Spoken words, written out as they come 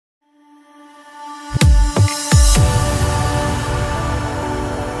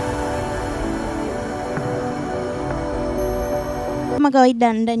Kama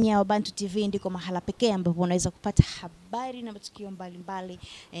kawaida ndani ya Wabantu TV ndiko mahala pekee ambapo unaweza kupata habari na matukio mbalimbali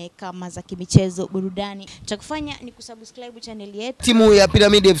kama za kimichezo, burudani. Cha kufanya ni kusubscribe channel yetu. Timu ya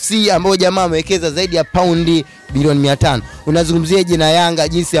Pyramid FC ambayo jamaa amewekeza zaidi ya paundi bilioni 500. Unazungumziaje na Yanga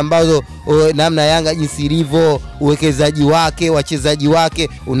jinsi ambazo namna Yanga jinsi ilivyo, uwekezaji wake, wachezaji wake,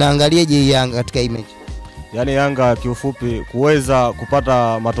 unaangaliaje Yanga katika hii mechi? Yaani Yanga kiufupi kuweza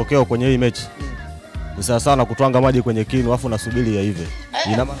kupata matokeo kwenye hii mechi ni sawa sana kutwanga maji kwenye kinu afu nasubiri ya hivi.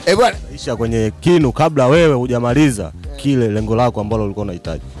 Bwana Isha kwenye kinu kabla wewe hujamaliza kile lengo lako ambalo ulikuwa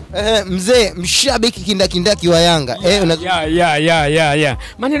unahitaji. Mzee mshabiki kindakindaki wa Yanga.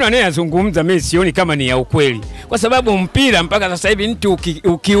 Maneno anayozungumza mimi sioni kama ni ya ukweli. Kwa sababu mpira mpaka sasa hivi mtu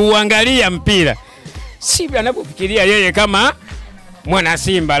ukiuangalia mpira sivyo anapofikiria yeye kama mwana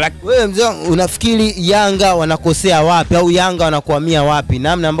Simba. Wewe mzee unafikiri Yanga wanakosea wapi au Yanga wanakuhamia wapi?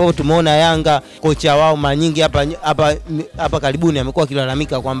 Namna ambavyo tumeona Yanga kocha wao mara nyingi hapa karibuni amekuwa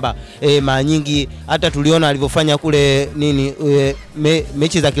akilalamika kwamba mara nyingi hata tuliona alivyofanya kule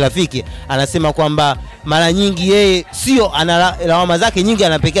mechi za kirafiki, anasema kwamba mara nyingi yeye sio lawama zake nyingi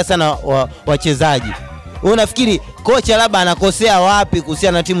anapekea sana wachezaji. Wewe unafikiri kocha labda anakosea wapi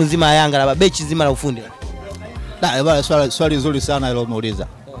kuhusiana na timu nzima ya Yanga, labda bechi nzima la ufundi? Bwana, swali nzuri sana hilo umeuliza.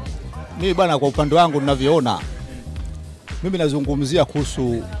 Mimi bwana, kwa upande wangu ninavyoona, mimi nazungumzia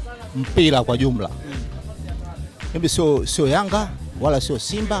kuhusu mpira kwa jumla. Mimi sio Yanga wala sio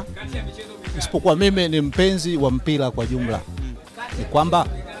Simba, isipokuwa mimi ni mpenzi wa mpira kwa jumla. Ni kwamba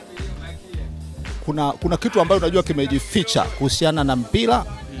kuna kitu ambacho unajua kimejificha kuhusiana na mpira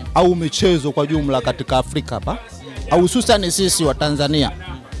au michezo kwa jumla katika Afrika hapa, au hususan sisi wa Tanzania,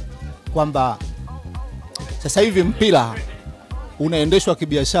 kwamba sasa hivi mpira unaendeshwa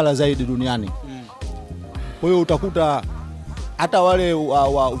kibiashara zaidi duniani. Kwa hiyo utakuta hata wale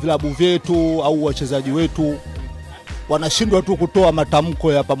vilabu vyetu au wachezaji wetu wanashindwa tu kutoa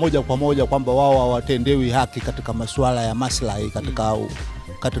matamko ya pamoja kwa moja kwamba wao hawatendewi haki katika masuala ya maslahi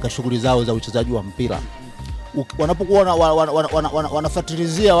katika shughuli zao za uchezaji wa mpira. Wanapokuwa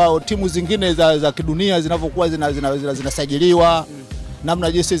wanafuatilizia wao timu zingine za kidunia zinavyokuwa zinasajiliwa,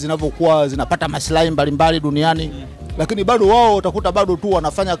 namna jinsi zinavyokuwa zinapata maslahi mbalimbali duniani, lakini bado wao utakuta bado tu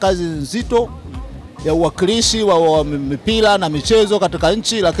wanafanya kazi nzito ya uwakilishi wa mipira na michezo katika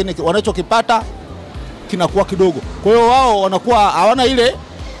nchi, lakini wanachokipata kinakuwa kidogo. Kwa hiyo wao wanakuwa hawana ile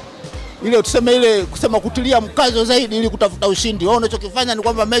kusema kutilia mkazo zaidi ili kutafuta ushindi. Wao wanachokifanya ni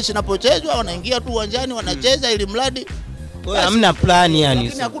kwamba mechi inapochezwa wanaingia tu uwanjani wanacheza ili mradi. Kwa hiyo hamna plan yani.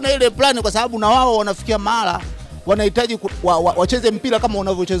 Lakini hakuna ile plan, kwa sababu na wao wanafikia mahala wanahitaji wacheze mpira kama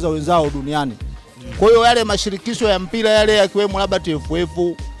wanavyocheza wenzao duniani. Kwa hiyo yale mashirikisho ya mpira yale yakiwemo labda TFF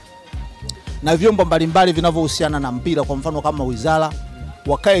na vyombo mbalimbali vinavyohusiana na mpira, kwa mfano kama wizara,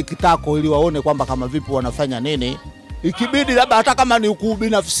 wakae kitako ili waone kwamba kama vipi wanafanya nini. Ikibidi labda hata kama ni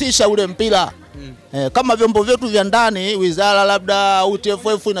kubinafsisha ule mpira, kama vyombo vyetu vya ndani, wizara labda au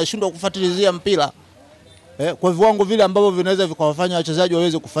TFF inashindwa kufuatilizia mpira kwa viwango vile ambavyo vinaweza vikawafanya wachezaji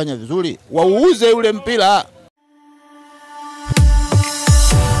waweze kufanya vizuri, wauuze ule mpira